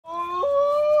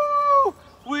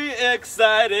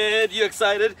excited? You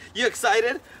excited? You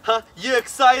excited? Huh? You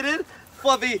excited?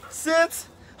 Fluffy, sit.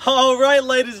 All right,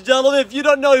 ladies and gentlemen, if you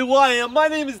don't know who I am, my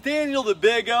name is Daniel the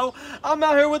Big O. I'm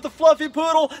out here with the Fluffy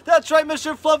Poodle. That's right,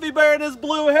 Mr. Fluffy Bear and his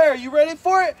blue hair. You ready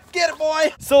for it? Get it,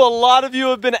 boy. So a lot of you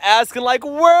have been asking, like,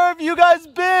 where have you guys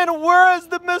been? Where is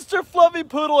the Mr. Fluffy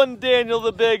Poodle and Daniel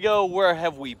the Big O? Where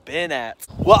have we been at?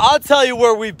 Well, I'll tell you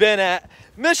where we've been at.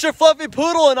 Mr. Fluffy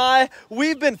Poodle and I,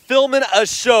 we've been filming a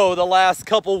show the last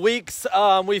couple weeks.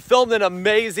 We filmed an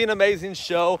amazing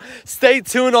show. Stay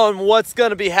tuned on what's going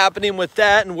to be happening with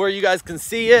that and where you guys can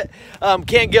see it.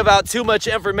 Can't give out too much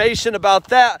information about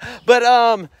that. But,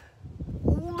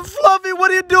 Fluffy, what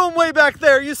are you doing way back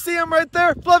there? You see him right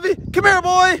there? Fluffy, come here,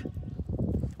 boy.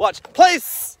 Watch,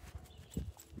 place.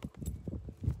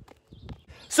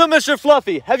 So, Mr.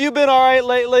 Fluffy, have you been all right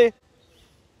lately?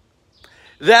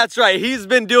 That's right, he's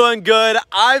been doing good.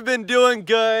 I've been doing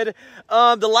good.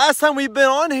 The last time we've been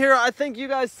on here, I think you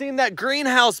guys seen that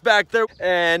greenhouse back there.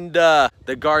 And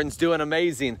the garden's doing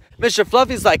amazing. Mr.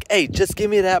 Fluffy's like, hey, just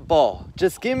give me that ball.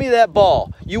 Just give me that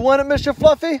ball. You want it, Mr.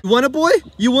 Fluffy? You want it, boy?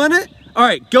 You want it? All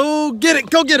right, go get it.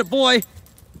 Go get it, boy.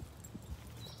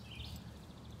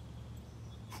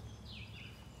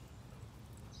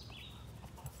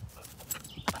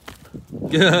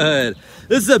 Good.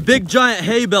 This is a big giant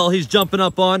hay bale he's jumping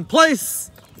up on. Place.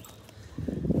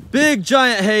 Big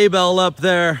giant hay bale up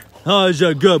there. Oh, he's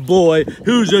a good boy.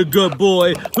 Who's a good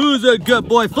boy? Who's a good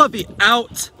boy? Fluffy,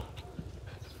 out.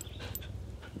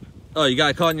 Oh, you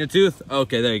got caught in your tooth?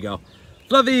 Okay, there you go.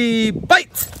 Fluffy,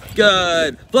 bite.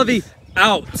 Good. Fluffy,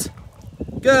 out.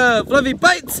 Good. Fluffy,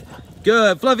 bite.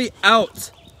 Good. Fluffy,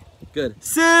 out. Good.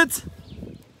 Sit.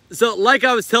 So like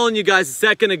I was telling you guys a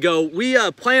second ago, we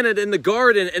planted in the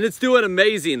garden and it's doing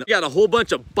amazing. We got a whole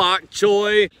bunch of bok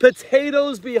choy,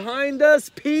 potatoes behind us,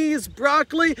 peas,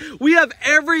 broccoli. We have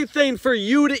everything for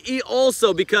you to eat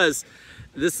also because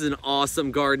this is an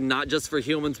awesome garden, not just for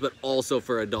humans, but also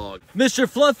for a dog. Mr.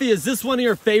 Fluffy, is this one of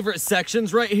your favorite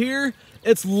sections right here?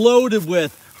 It's loaded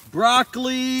with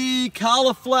broccoli,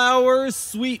 cauliflower,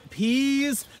 sweet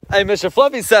peas. Hey, Mr.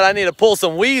 Fluffy said I need to pull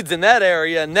some weeds in that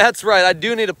area, and that's right, I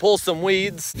do need to pull some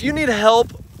weeds. If you need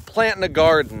help planting a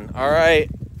garden, all right,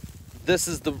 this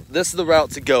is the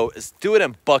route to go, is do it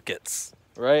in buckets,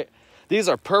 right? These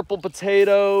are purple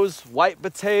potatoes, white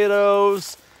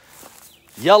potatoes,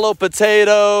 yellow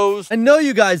potatoes. I know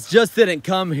you guys just didn't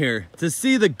come here to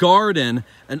see the garden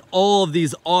and all of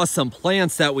these awesome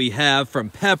plants that we have, from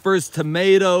peppers,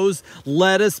 tomatoes,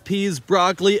 lettuce, peas,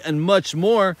 broccoli, and much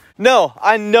more. No,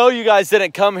 I know you guys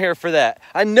didn't come here for that.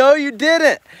 I know you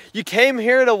didn't. You came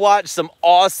here to watch some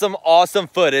awesome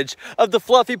footage of the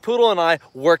Fluffy Poodle and I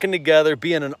working together,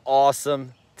 being an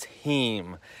awesome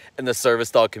team in the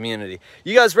service dog community.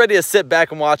 You guys ready to sit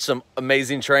back and watch some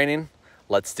amazing training?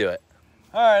 Let's do it.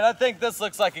 All right, I think this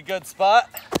looks like a good spot.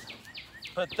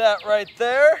 Put that right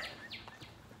there.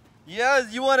 Yeah,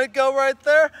 you want to go right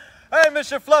there? All right,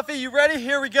 Mr. Fluffy, you ready?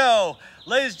 Here we go.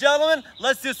 Ladies and gentlemen,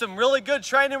 let's do some really good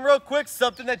training real quick,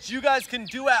 something that you guys can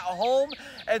do at home.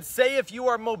 And say if you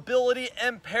are mobility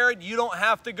impaired, you don't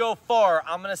have to go far.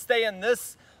 I'm gonna stay in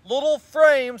this little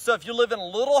frame, so if you live in a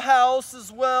little house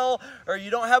as well, or you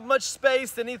don't have much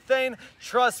space, anything,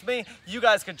 trust me, you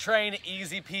guys can train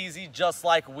easy peasy just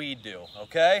like we do,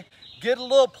 okay? Get a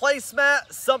little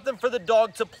placemat, something for the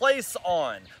dog to place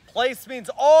on. Place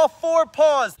means all four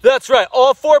paws. That's right,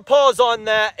 all four paws on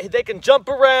that. They can jump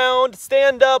around,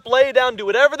 stand up, lay down, do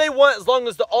whatever they want as long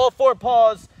as the all four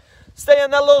paws stay in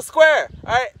that little square,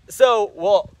 all right? So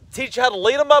we'll teach you how to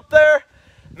lead them up there,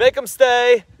 make them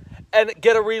stay, and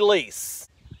get a release.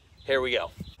 Here we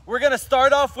go. We're gonna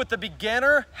start off with the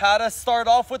beginner, how to start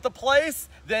off with the place,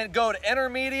 then go to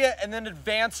intermediate, and then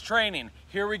advanced training.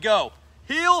 Here we go.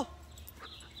 Heel,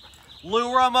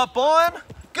 lure them up on.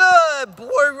 Good,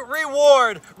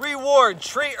 reward,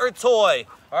 treat or toy.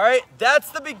 All right, that's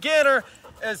the beginner.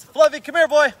 Is Fluffy, come here,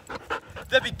 boy.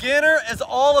 The beginner is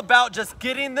all about just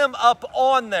getting them up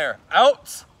on there.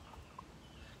 Out.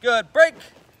 Good, break.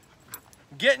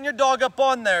 Getting your dog up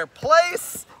on there.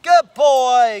 Place. Good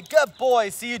boy. Good boy.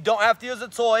 See, you don't have to use a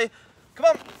toy. Come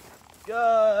on.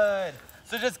 Good.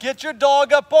 So just get your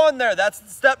dog up on there.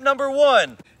 That's step number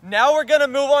one. Now we're going to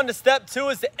move on to step two,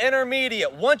 is the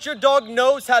intermediate. Once your dog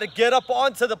knows how to get up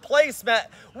onto the placemat,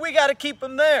 we got to keep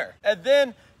him there. And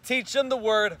then teach them the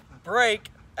word break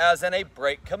as in a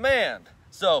break command.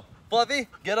 So Fluffy,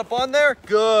 get up on there.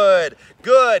 Good,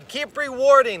 good. Keep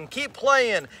rewarding, keep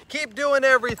playing, keep doing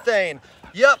everything.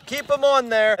 Yep, keep them on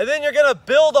there. And then you're gonna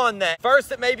build on that.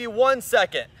 First, it may be 1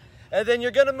 second. And then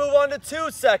you're gonna move on to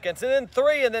 2 seconds, and then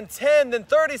 3, and then 10, then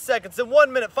 30 seconds, and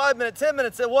 1 minute, 5 minutes, 10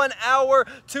 minutes, and 1 hour,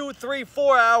 2, 3,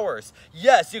 4 hours.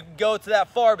 Yes, you can go to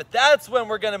that far, but that's when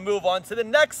we're gonna move on to the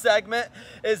next segment,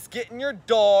 is getting your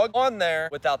dog on there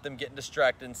without them getting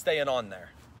distracted and staying on there.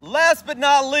 Last but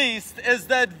not least is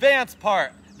the advanced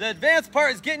part. The advanced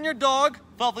part is getting your dog,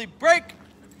 Fluffy, break,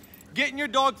 getting your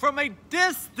dog from a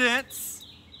distance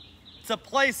to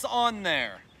place on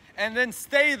there. And then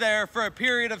stay there for a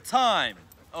period of time,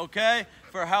 okay?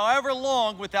 For however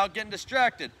long without getting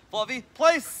distracted. Fluffy,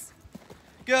 place.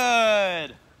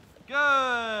 Good,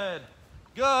 good,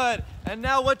 good. And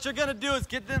now what you're gonna do is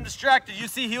get them distracted. You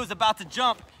see he was about to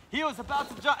jump. He was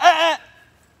about to jump.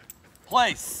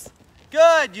 Place.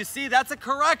 Good, you see, that's a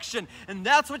correction. And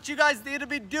that's what you guys need to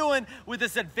be doing with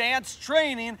this advanced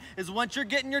training, is once you're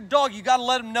getting your dog, you gotta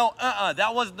let them know,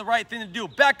 that wasn't the right thing to do.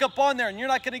 Back up on there, and you're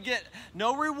not gonna get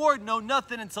no reward, no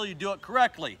nothing until you do it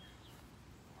correctly.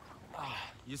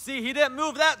 You see, he didn't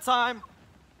move that time.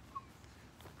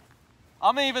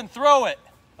 I'm gonna even throw it,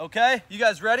 okay? You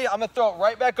guys ready? I'm gonna throw it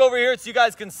right back over here so you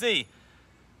guys can see.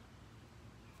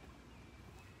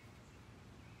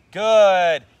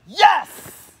 Good,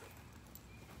 yes!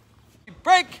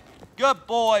 Break, good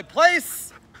boy,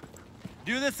 place.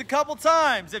 Do this a couple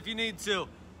times if you need to.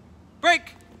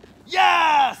 Break,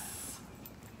 yes!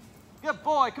 Good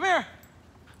boy, come here,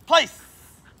 place.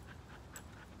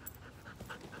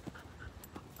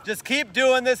 Just keep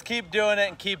doing this, keep doing it,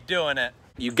 and keep doing it.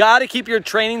 You gotta keep your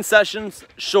training sessions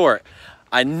short.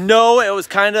 I know it was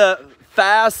kind of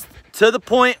fast to the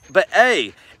point, but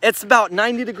hey, it's about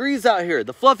 90 degrees out here.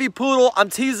 The Fluffy Poodle,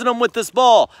 I'm teasing him with this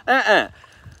ball.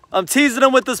 I'm teasing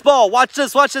him with this ball. Watch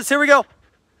this, here we go.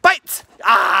 Bite!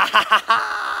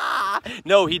 Ah!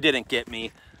 No, he didn't get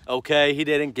me, okay? He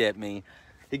didn't get me.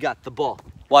 He got the ball.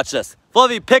 Watch this.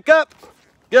 Fluffy, pick up.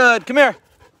 Good, come here.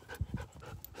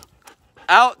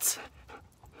 Out.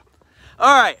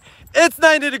 All right, it's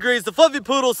 90 degrees. The Fluffy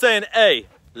Poodle's saying, hey,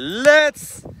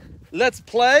 let's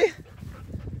play.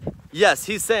 Yes,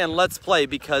 he's saying let's play,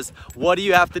 because what do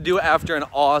you have to do after an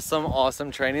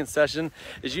awesome training session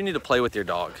is you need to play with your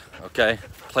dog, okay?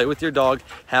 Play with your dog,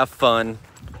 have fun.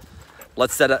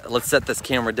 Let's set this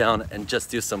camera down and just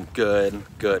do some good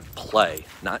play.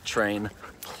 Not train,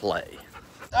 play.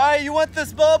 All right, you want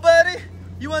this ball, buddy?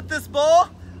 You want this ball?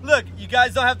 Look, you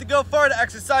guys don't have to go far to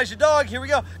exercise your dog. Here we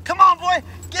go. Come on, boy,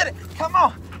 get it, come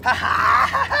on.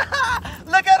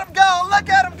 Look at him go, look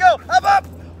at him go. Up.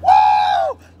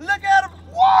 Woo! Look at him!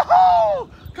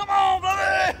 Whoa! Come on,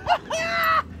 baby!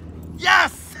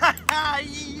 Yes!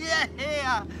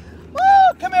 Yeah!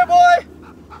 Woo! Come here, boy!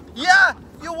 Yeah!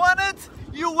 You want it?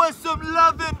 You want some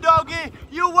loving, doggy?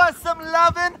 You want some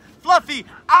loving? Fluffy,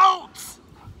 out!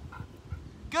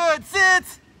 Good,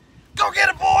 sit! Go get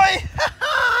it, boy!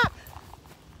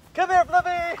 Come here,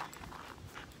 Fluffy!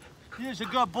 Here's a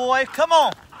good boy. Come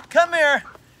on, come here.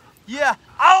 Yeah,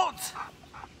 out!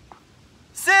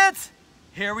 Sit!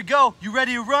 Here we go. You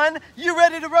ready to run? You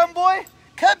ready to run, boy?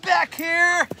 Come back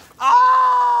here.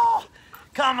 Oh!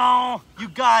 Come on. You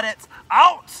got it.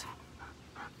 Out!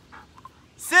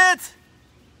 Sit!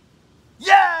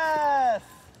 Yes!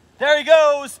 There he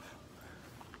goes.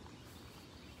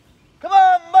 Come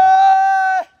on,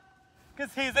 boy!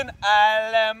 Because he's an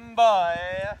island boy.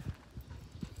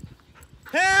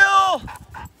 Heel!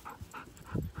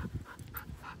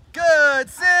 Good.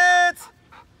 Sit!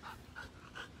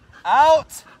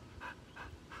 Out.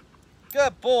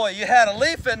 Good boy. You had a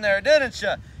leaf in there, didn't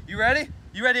you? You ready?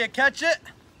 You ready to catch it?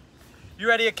 You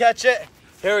ready to catch it?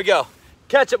 Here we go.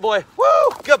 Catch it, boy. Woo!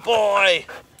 Good boy.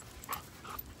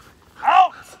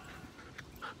 Out.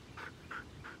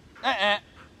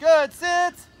 Good.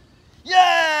 Sit.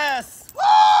 Yes.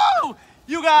 Woo!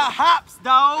 You got hops,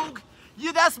 dog.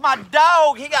 That's my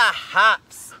dog. He got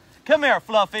hops. Come here,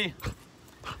 Fluffy.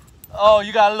 Oh,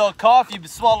 you got a little cough. You've been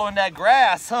swallowing that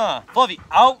grass, huh? Fluffy,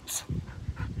 out.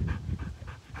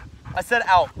 I said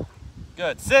out.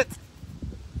 Good. Sit.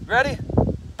 Ready?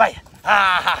 Bye.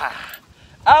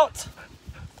 Out.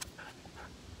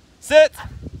 Sit.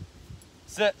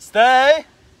 Sit. Stay.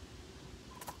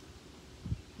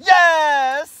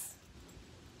 Yes.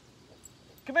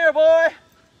 Come here, boy.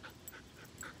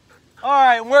 All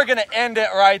right, we're going to end it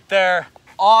right there.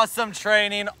 Awesome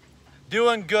training.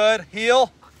 Doing good.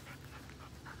 Heel.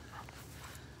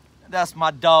 That's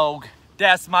my dog.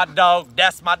 That's my dog.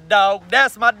 That's my dog.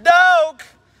 That's my dog.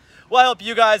 Well, I hope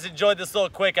you guys enjoyed this little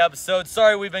quick episode.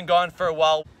 Sorry we've been gone for a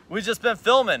while. We've just been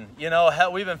filming, you know,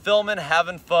 we've been filming,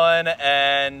 having fun,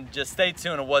 and just stay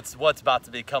tuned to what's about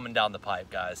to be coming down the pipe,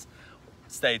 guys.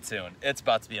 Stay tuned. It's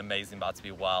about to be amazing, about to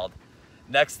be wild.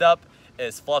 Next up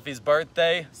is Fluffy's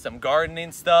birthday, some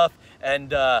gardening stuff,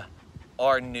 and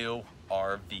our new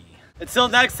RV. Until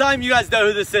next time, you guys know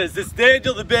who this is. This is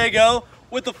Daniel the Big O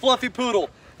with the Fluffy Poodle.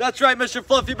 That's right, Mr.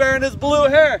 Fluffy Bear and his blue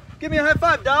hair. Give me a high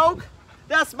five, dog.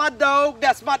 That's my dog,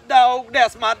 that's my dog,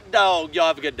 that's my dog. Y'all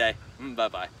have a good day.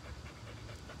 Bye-bye.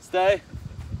 Stay.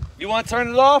 You want to turn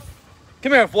it off?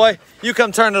 Come here, boy. You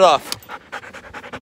come turn it off.